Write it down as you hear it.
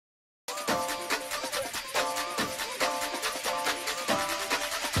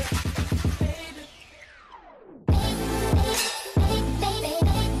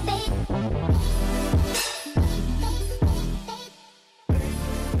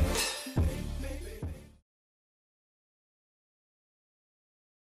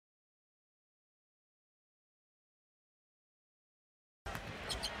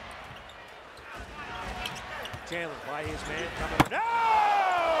Chandler by his man coming.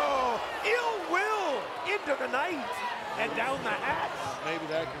 No! Ill will into the night and down the hatch. Maybe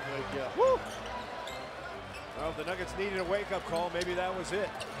that can wake you up. Woo! Well, if the Nuggets needed a wake-up call, maybe that was it.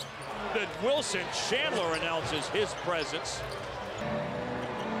 Wilson Chandler announces his presence.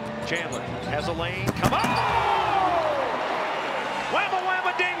 Chandler has a lane. Come on! Whamma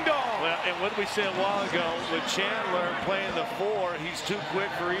whamma ding dong! Well, and what we said a while ago, with Chandler playing the 4, he's too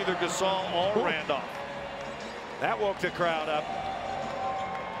quick for either Gasol or Randolph. That woke the crowd up.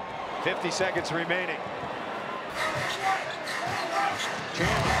 50 seconds remaining.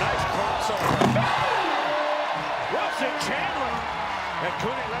 Chandler, nice crossover. Wilson Chandler. And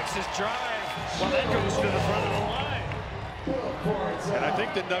Cooney wrecks his drive. Well, that goes to the front of the line. And I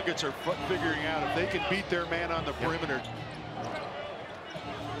think the Nuggets are figuring out if they can beat their man on the perimeter.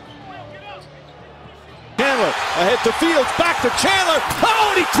 Chandler ahead to Fields, back to Chandler.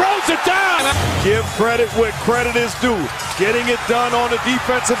 Oh, and he throws it down. Give credit where credit is due. Getting it done on the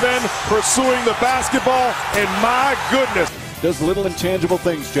defensive end, pursuing the basketball, and my goodness. Does little intangible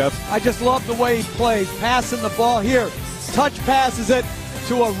things, Jeff. I just love the way he plays, passing the ball here. Touch passes it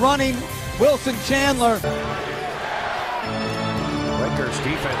to a running Wilson Chandler. Lakers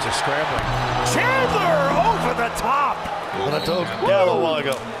defense is scrambling. Chandler over the top. What I told Gallo a while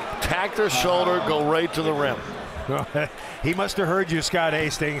ago. Tack their shoulder, go right to the rim. He must have heard you, Scott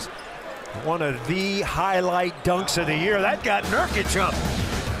Hastings. One of the highlight dunks of the year. That got Nurkic up.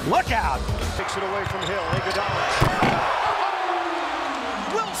 Look out. Takes it away from Hill. Iguodala.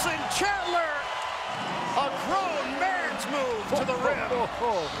 Wilson Chandler. A grown man's move to the rim.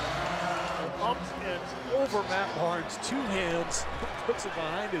 Up and over Matt Barnes. 2 hands. Puts it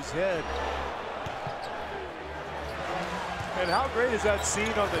behind his head. And how great is that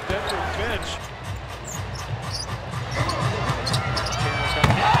scene on the Denver bench?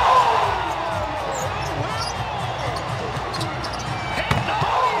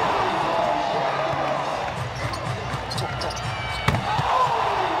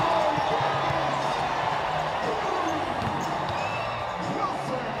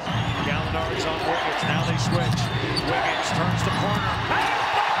 Gallinari's on Wiggins. Now they switch. Wiggins turns the corner. By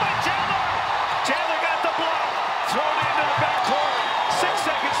Chandler! Chandler got the block. Thrown into the backcourt. 6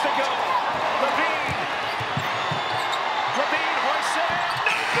 seconds to go. Levine hoists it.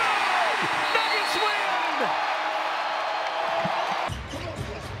 No good! Nuggets win!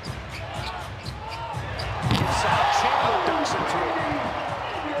 Inside, Chandler dunks into it.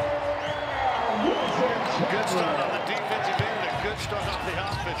 Good start on the defensive end and a good start on the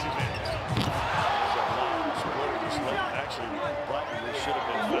offensive end. Actually, probably should have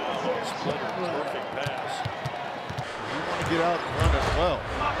been fouled. Splitter, perfect pass. You want to get out and run it well.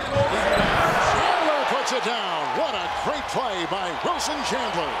 Chandler puts it down. What a great play by Wilson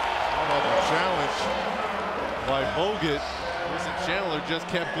Chandler. How about the challenge by Bogut? Wilson Chandler just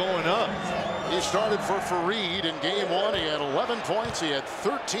kept going up. He started for Fareed in game 1. He had 11 points. He had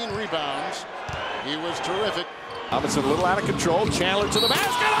 13 rebounds. He was terrific. Robinson a little out of control. Chandler to the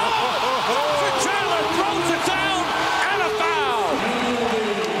basket. Oh! Chandler throws it down and a foul.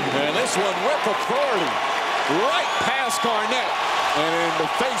 And this one with authority. Right past Garnett. And in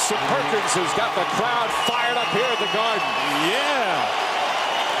the face of Perkins, who's got the crowd fired up here at the Garden. Yeah.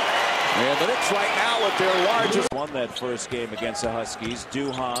 And the Knicks right now with their largest. Won that first game against the Huskies.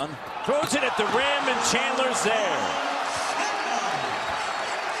 Duhan throws it at the rim and Chandler's there.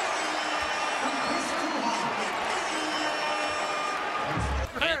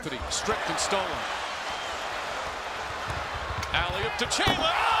 Anthony stripped and stolen. Alley-up to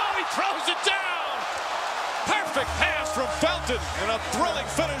Chandler. Oh, he throws it down. Perfect pass from Felton and a thrilling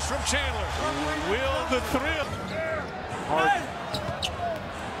finish from Chandler. Will the thrill.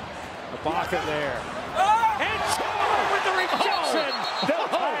 Ibaka there. And Chandler with the rejection. They'll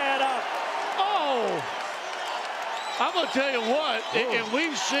tie it up. Oh! I'm going to tell you what, and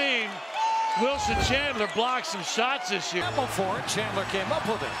we've seen Wilson Chandler block some shots this year. For it, Chandler came up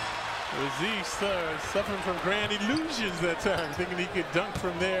with it. Was he suffering from grand illusions that time, thinking he could dunk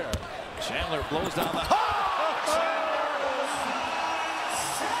from there? Chandler blows down the...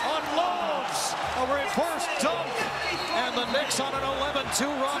 Unloads a reverse dunk. And the Knicks on an 11-2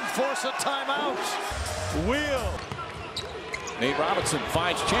 run force a timeout. Will. Nate Robinson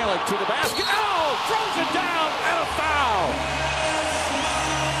finds Chandler to the basket. Oh! Throws it down and a foul!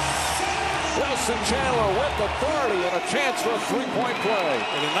 Wilson Chandler with authority and a chance for a three-point play.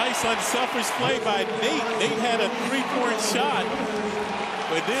 And a nice unselfish play by Nate. Nate had a three-point shot,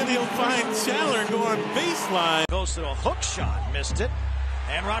 but then he'll find Chandler going baseline. Goes to a hook shot, missed it.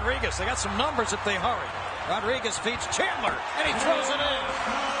 And Rodriguez, they got some numbers if they hurry. Rodriguez feeds Chandler, and he throws it in.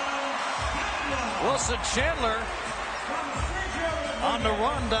 Wilson Chandler on the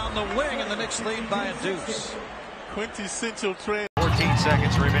run down the wing, and the Knicks lead by a deuce. Quintessential trade. 14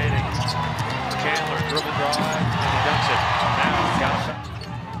 seconds remaining. Chandler dribble drive, and he dunks it. Now got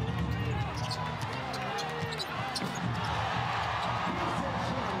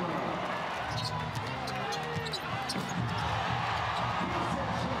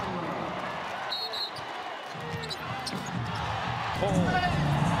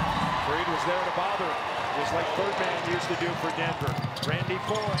Freed was there to bother him. Just like Birdman used to do for Denver. Randy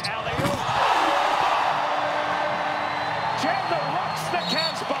Ford, alley-oop. Chandler rocks the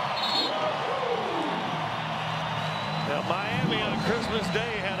Casbah. Now, Miami on Christmas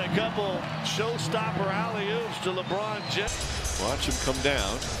Day had a couple showstopper alley-oops to LeBron James. Watch him come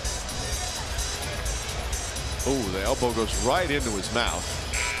down. Oh, the elbow goes right into his mouth.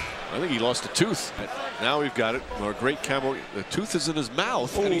 I think he lost a tooth. Now we've got it. Our great camera. The tooth is in his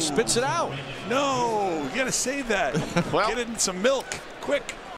mouth, and he spits it out. No, you got to save that. Well, get it in some milk, quick.